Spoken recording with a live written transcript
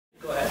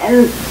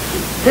And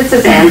this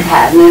is Ann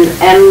Patton,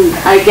 and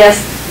I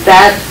guess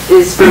that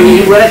is for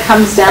me what it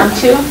comes down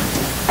to.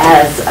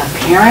 As a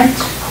parent,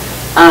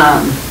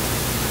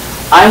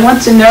 I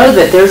want to know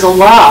that there's a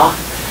law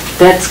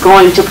that's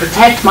going to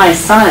protect my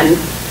son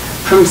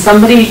from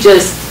somebody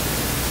just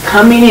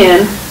coming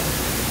in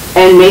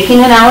and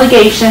making an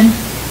allegation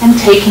and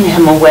taking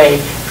him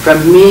away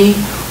from me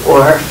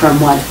or from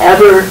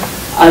whatever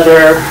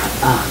other,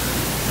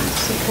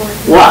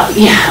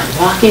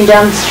 walking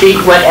down the street,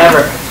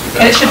 whatever.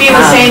 And it should be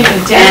the same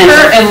in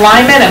Denver and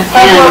Lyman and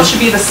Pueblo. It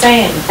should be the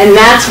same. And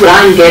that's what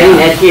I'm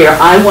getting at here.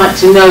 I want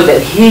to know that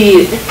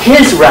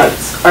his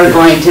rights are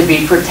going to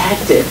be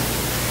protected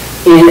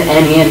in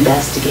any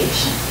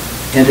investigation.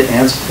 And to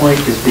Ann's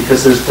point is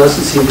because there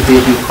doesn't seem to be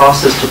a due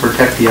process to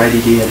protect the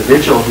IDD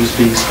individual who's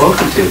being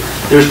spoken to.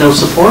 There's no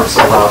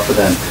supports allowed for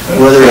them.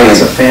 Whether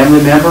it's a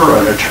family member or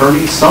an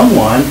attorney,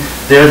 someone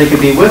there that can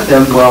be with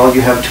them while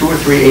you have 2 or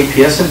 3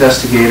 APS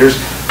investigators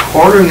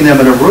ordering them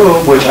in a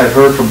room, which I've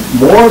heard from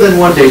more than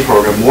one day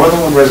program, more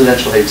than one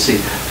residential agency,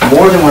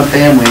 more than one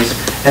families,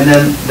 and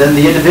then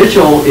the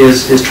individual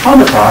is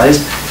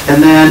traumatized,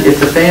 and then if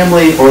the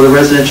family or the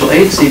residential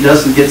agency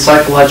doesn't get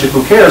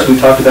psychological care, as we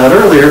talked about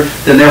earlier,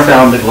 then they're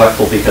found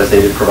neglectful because they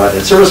didn't provide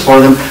that service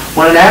for them,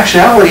 when in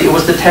actuality it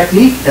was the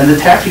technique and the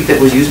tactic that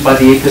was used by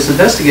the APS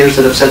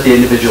investigators that upset the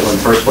individual in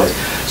the first place.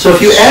 So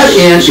if you add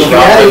in,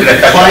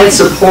 client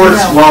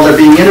supports while they're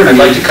being interviewed.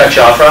 I'd like to cut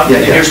you off, Rob,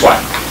 and Yeah. here's why.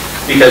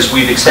 Because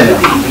we've extended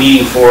the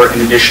meeting for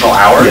an additional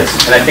hour,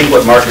 and I think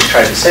what Mark is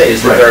trying to say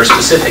is that there are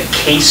specific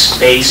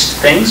case-based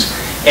things,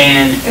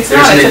 and it's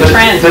a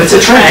trend. But it's a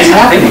trend. It's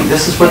happening.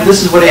 This is what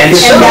and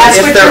so that's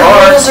what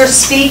your rules are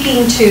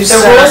speaking to.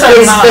 The rules are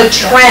is not the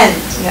trend.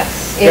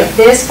 Yes. If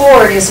this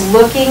board is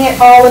looking at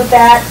all of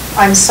that,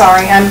 I'm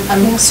sorry,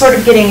 I'm sort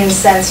of getting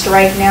incensed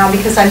right now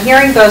because I'm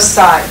hearing both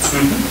sides.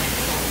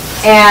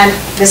 And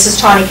this is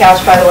Tawny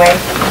Couch, by the way.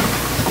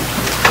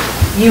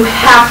 You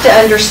have to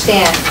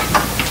understand.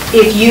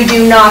 If you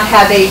do not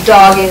have a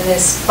dog in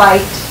this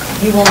fight,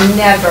 you will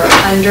never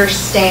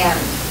understand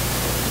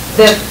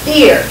the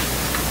fear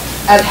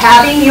of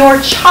having your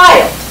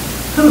child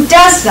who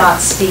does not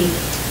speak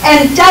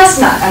and does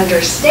not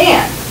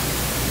understand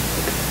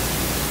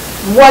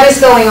what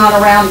is going on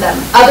around them,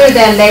 other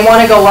than they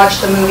want to go watch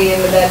the movie in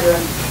the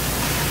bedroom.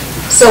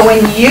 So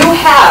when you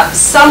have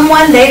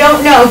someone they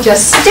don't know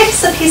just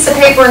sticks a piece of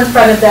paper in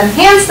front of them,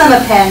 hands them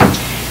a pen,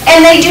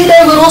 and they do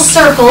their little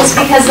circles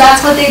because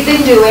that's what they've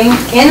been doing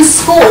in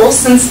school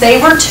since they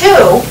were 2,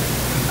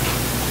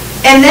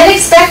 and then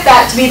expect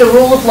that to be the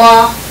rule of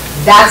law,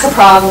 that's a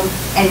problem,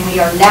 and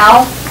we are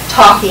now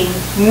talking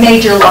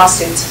major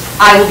lawsuits.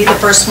 I will be the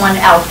first one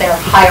out there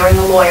hiring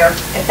a lawyer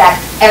if that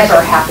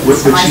ever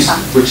happens to my son.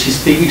 What she's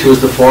speaking to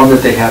is the form that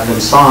they have them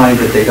sign,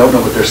 that they don't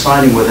know what they're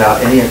signing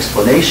without any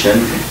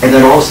explanation, and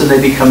then all of a sudden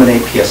they become an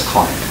APS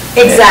client.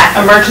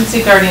 Exactly.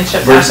 Emergency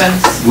guardianship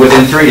happens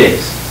within 3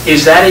 days.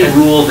 Is that a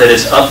rule that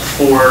is up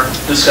for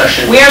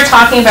discussion? We are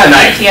talking about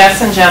tonight?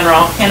 APS in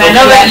general, and I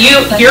know that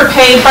you're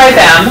paid by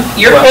them.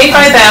 You're paid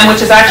by them,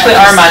 which is actually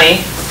our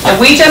money. And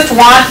we just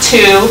want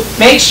to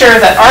make sure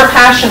that our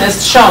passion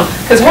is shown,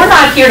 because we're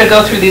not here to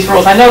go through these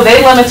rules. I know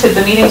they limited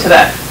the meeting to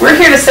that. We're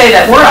here to say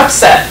that we're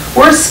upset,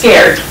 we're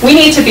scared, we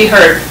need to be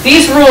heard.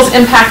 These rules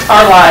impact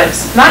our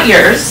lives, not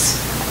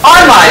yours,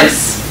 our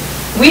lives.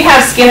 We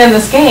have skin in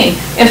this game.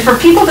 And for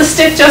people to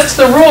stick just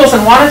to the rules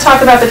and want to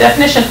talk about the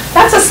definition,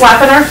 that's a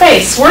slap in our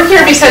face. We're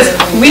here because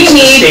we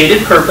need... The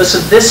stated purpose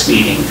of this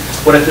meeting,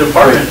 what I've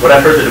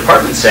heard the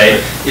department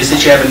say, is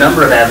that you have a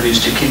number of avenues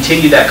to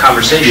continue that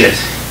conversation.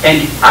 Yes.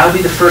 And I'll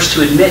be the first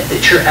to admit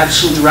that you're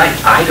absolutely right.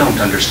 I don't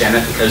understand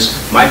it because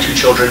my 2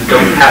 children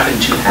don't happen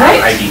to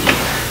have IDD.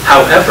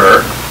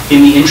 However, in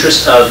the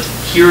interest of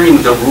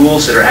hearing the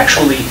rules that are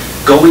actually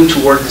going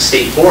toward the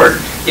state board,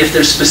 if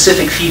there's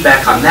specific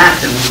feedback on that,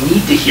 then we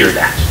need to hear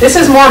that. This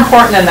is more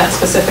important than that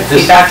specific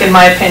feedback, in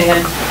my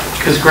opinion.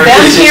 Because Greg,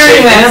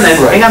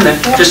 hang on then.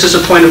 Just as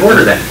a point of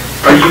order then,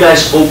 are you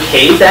guys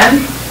okay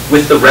then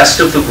with the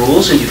rest of the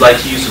rules and you'd like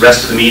to use the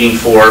rest of the meeting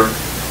for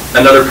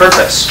another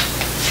purpose?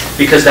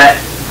 Because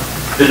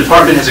the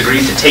department has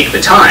agreed to take the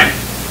time,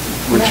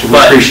 which we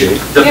but appreciate.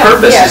 The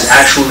purpose is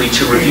actually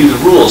to review the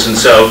rules, and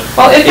so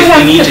if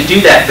we need to do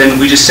that, then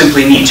we just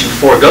simply need to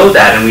forego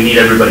that, and we need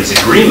everybody's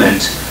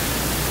agreement,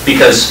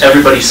 because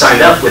everybody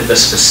signed up with a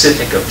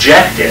specific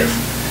objective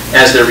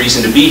as their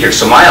reason to be here.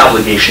 So my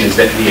obligation is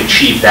that we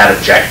achieve that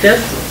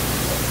objective,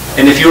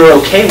 and if you're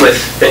okay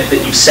with that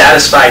you've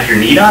satisfied your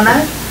need on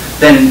that,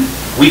 then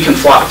we can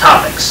flop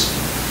topics.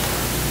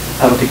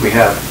 I don't think we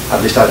have.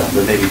 At least I don't,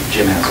 but maybe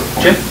Jim has a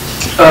point. Jim?